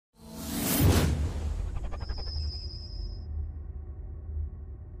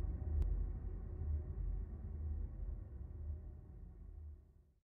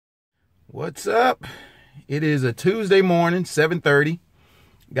What's up? It is a Tuesday morning, 7:30.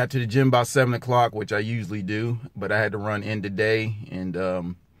 Got to the gym about 7 o'clock, which I usually do, but I had to run in today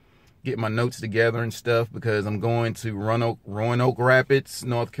and get my notes together and stuff because I'm going to Roanoke Rapids,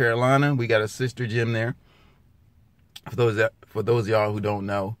 North Carolina. We got a sister gym there, for those of y'all who don't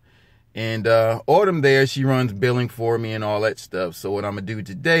know. And Autumn there, she runs billing for me and all that stuff. So what I'm going to do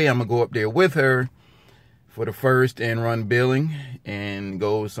today, I'm going to go up there with her for the first and run billing and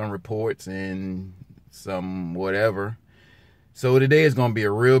go over some reports and some whatever. So today is going to be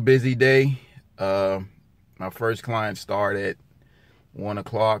a real busy day. My first client started at 1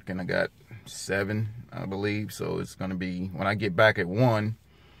 o'clock and I got 7, I believe. So it's going to be, when I get back at 1, I'm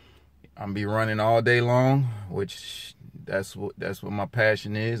going to be running all day long, which that's what my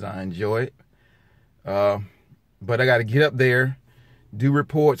passion is. I enjoy it. But I got to get up there, do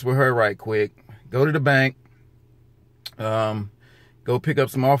reports with her right quick, go to the bank, go pick up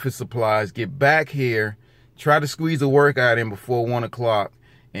some office supplies, get back here, try to squeeze a workout in before 1 o'clock,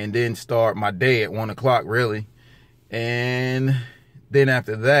 and then start my day at 1 o'clock, really. And then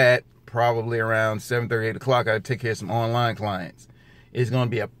after that, probably around 7:30, 8 o'clock, I take care of some online clients. It's going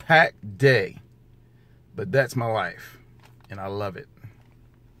to be a packed day, but that's my life, and I love it.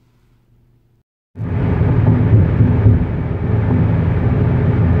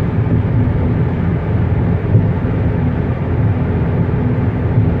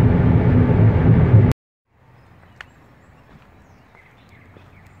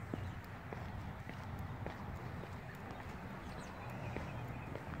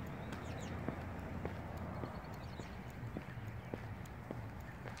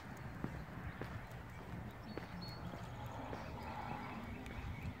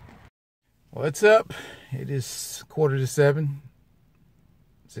 What's up? It is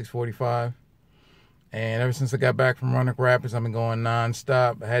 6:45, and ever since I got back from Roanoke Rapids, I've been going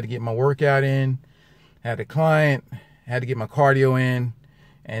nonstop. I had to get my workout in, had a client, had to get my cardio in,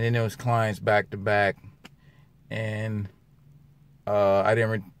 and then there was clients back to back, and I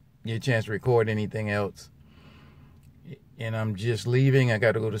didn't get a chance to record anything else. And I'm just leaving. I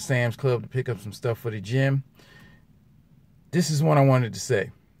got to go to Sam's Club to pick up some stuff for the gym. This is what I wanted to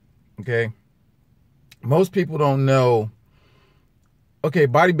say, okay? Most people don't know, okay,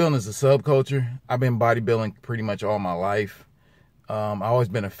 bodybuilding is a subculture. I've been bodybuilding pretty much all my life. I've always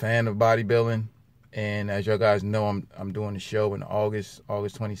been a fan of bodybuilding. And as y'all guys know, I'm doing a show in August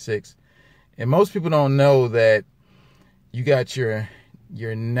 26th. And most people don't know that you got your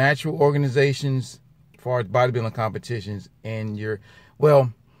natural organizations as far as bodybuilding competitions and you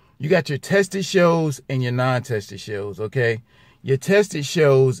got your tested shows and your non-tested shows, okay? Your tested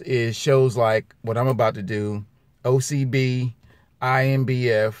shows is shows like what I'm about to do, OCB,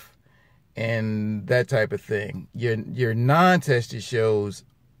 IMBF, and that type of thing. Your non-tested shows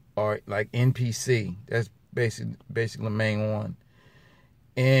are like NPC. That's basically the main one.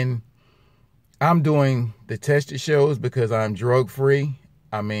 And I'm doing the tested shows because I'm drug-free.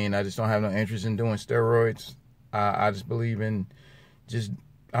 I mean, I just don't have no interest in doing steroids. I just believe in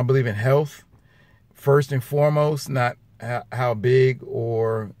I believe in health first and foremost, not how big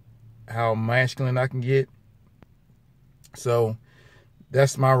or how masculine I can get. So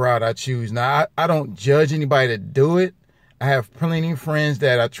that's my route I choose. Now, I don't judge anybody to do it. I have plenty of friends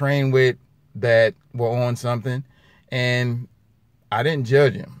that I train with that were on something, and I didn't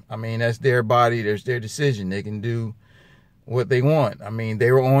judge them. I mean, that's their body. That's their decision. They can do what they want. I mean,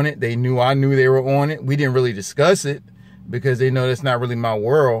 they were on it. They knew I knew they were on it. We didn't really discuss it because they know that's not really my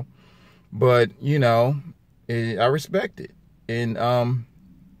world. But, you know, I respect it. And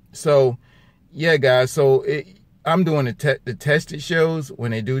so, yeah, guys. So I'm doing the tested shows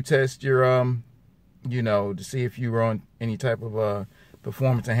when they do test your, you know, to see if you were on any type of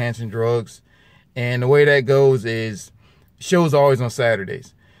performance-enhancing drugs. And the way that goes is shows are always on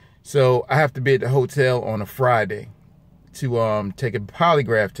Saturdays. So I have to be at the hotel on a Friday to take a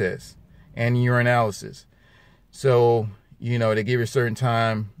polygraph test and urinalysis. So, you know, they give you a certain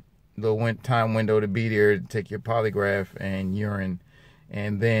time, the time window to be there to take your polygraph and urine,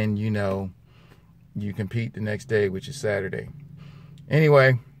 and then, you know, you compete the next day, which is Saturday.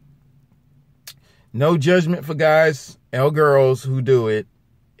 Anyway, no judgment for guys or girls who do it.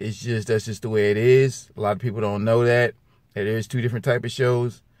 It's just, that's just the way it is. A lot of people don't know that there's 2 different type of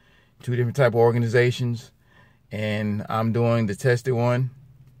shows, 2 different type of organizations, and I'm doing the tested one.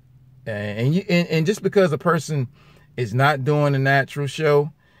 And just because a person is not doing a natural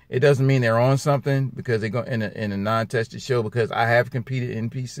show, it doesn't mean they're on something because they go in a non-tested show, because I have competed in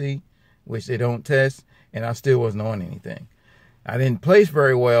PC, which they don't test, and I still wasn't on anything. I didn't place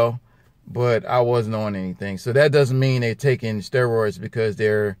very well, but I wasn't on anything. So that doesn't mean they're taking steroids because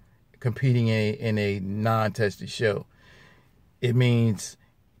they're competing in a non-tested show. It means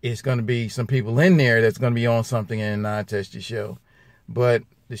it's going to be some people in there that's going to be on something in a non-tested show. But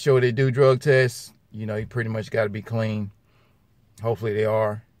the show they do drug tests, you know, you pretty much got to be clean. Hopefully they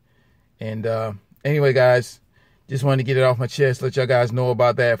are. And anyway, guys, just wanted to get it off my chest, let y'all guys know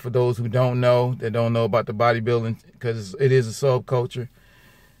about that. For those who don't know, that don't know about the bodybuilding, because it is a subculture.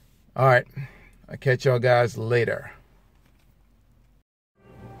 All right, I'll catch y'all guys later.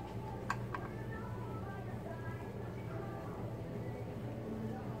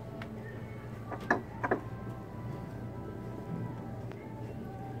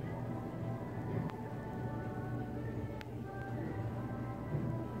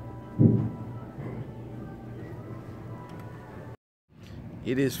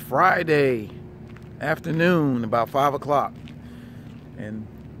 It is Friday afternoon, about 5 o'clock. And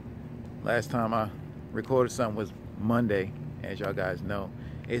last time I recorded something was Monday, as y'all guys know.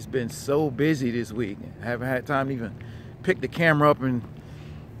 It's been so busy this week. I haven't had time to even pick the camera up and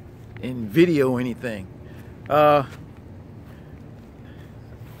video anything. I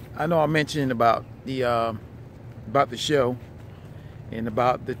know I mentioned about the show and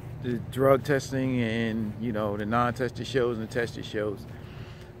about the drug testing and, you know, the non-tested shows and the tested shows.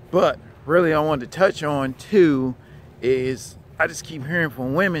 But really I wanted to touch on too is I just keep hearing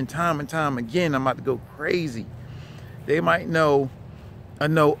from women time and time again. I'm about to go crazy. They might know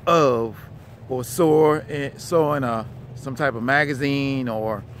of or saw in some type of magazine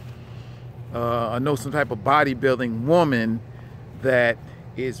or know some type of bodybuilding woman that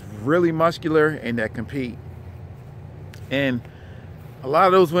is really muscular and that compete. And a lot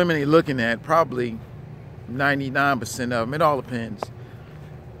of those women you're looking at, probably 99% of them, it all depends.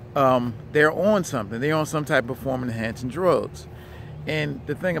 They're on something. They're on some type of performance-enhancing drugs. And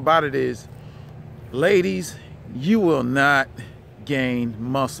the thing about it is, ladies, you will not gain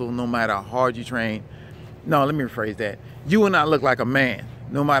muscle no matter how hard you train. No, let me rephrase that. You will not look like a man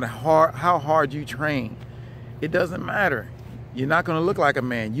no matter how hard you train. It doesn't matter. You're not going to look like a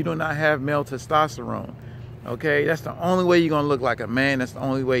man. You do not have male testosterone. Okay? That's the only way you're going to look like a man. That's the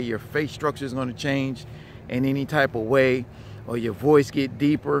only way your face structure is going to change in any type of way, or your voice get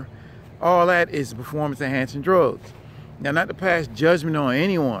deeper. All that is performance enhancing drugs. Now, not to pass judgment on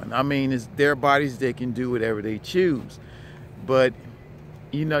anyone. I mean, it's their bodies, they can do whatever they choose. But,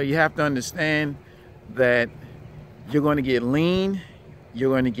 you know, you have to understand that you're going to get lean,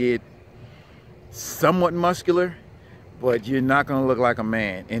 you're going to get somewhat muscular, but you're not going to look like a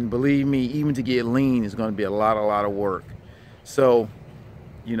man. And believe me, even to get lean is going to be a lot of work. So,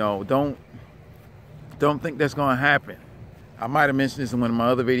 you know, don't think that's going to happen. I might have mentioned this in one of my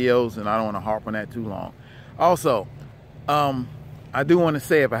other videos, and I don't want to harp on that too long. Also, I do want to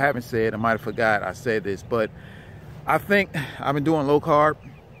say, if I haven't said, I might have forgot I said this, but I think I've been doing low carb.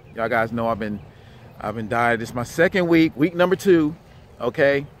 Y'all guys know I've been dieting. This is my second week number 2.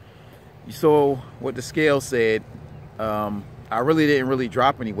 Okay, you saw what the scale said. I really didn't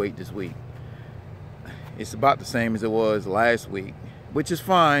drop any weight this week. It's about the same as it was last week, which is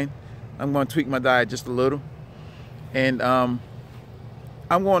fine. I'm going to tweak my diet just a little. And I'm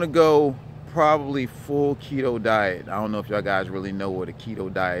going to go probably full keto diet. I don't know if y'all guys really know what a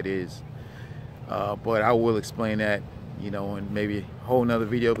keto diet is. But I will explain that, you know, in maybe a whole nother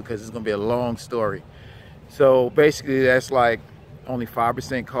video, because it's going to be a long story. So basically that's like only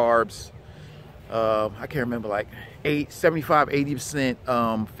 5% carbs. I can't remember, like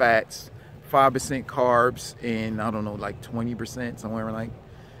 75-80% fats, 5% carbs, and I don't know, like 20%, somewhere around like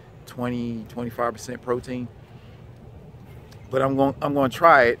 20-25% protein. But I'm going to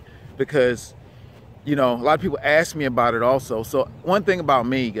try it because, you know, a lot of people ask me about it also. So one thing about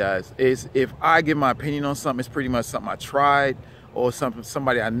me, guys, is if I give my opinion on something, it's pretty much something I tried, or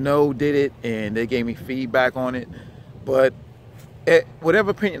somebody I know did it and they gave me feedback on it. But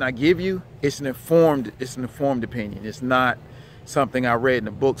whatever opinion I give you, it's an informed opinion. It's not something I read in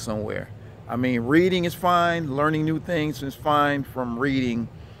a book somewhere. I mean, reading is fine, learning new things is fine from reading.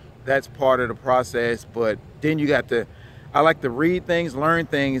 That's part of the process. But then you got to, I like to read things, learn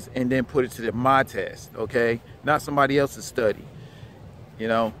things, and then put it to my test, okay? Not somebody else's study. You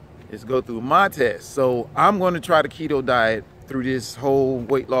know, it's go through my test. So I'm going to try the keto diet through this whole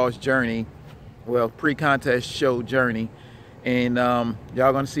weight loss journey, well, pre-contest show journey. And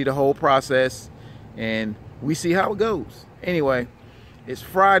y'all going to see the whole process, and we see how it goes. Anyway, it's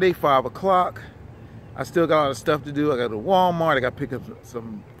Friday, 5 o'clock. I still got a lot of stuff to do. I got to go to Walmart. I got to pick up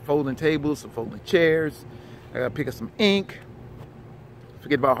some folding tables, some folding chairs. I gotta pick up some ink.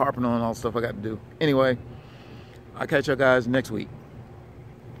 Forget about harping on all the stuff I got to do. Anyway, I'll catch y'all guys next week.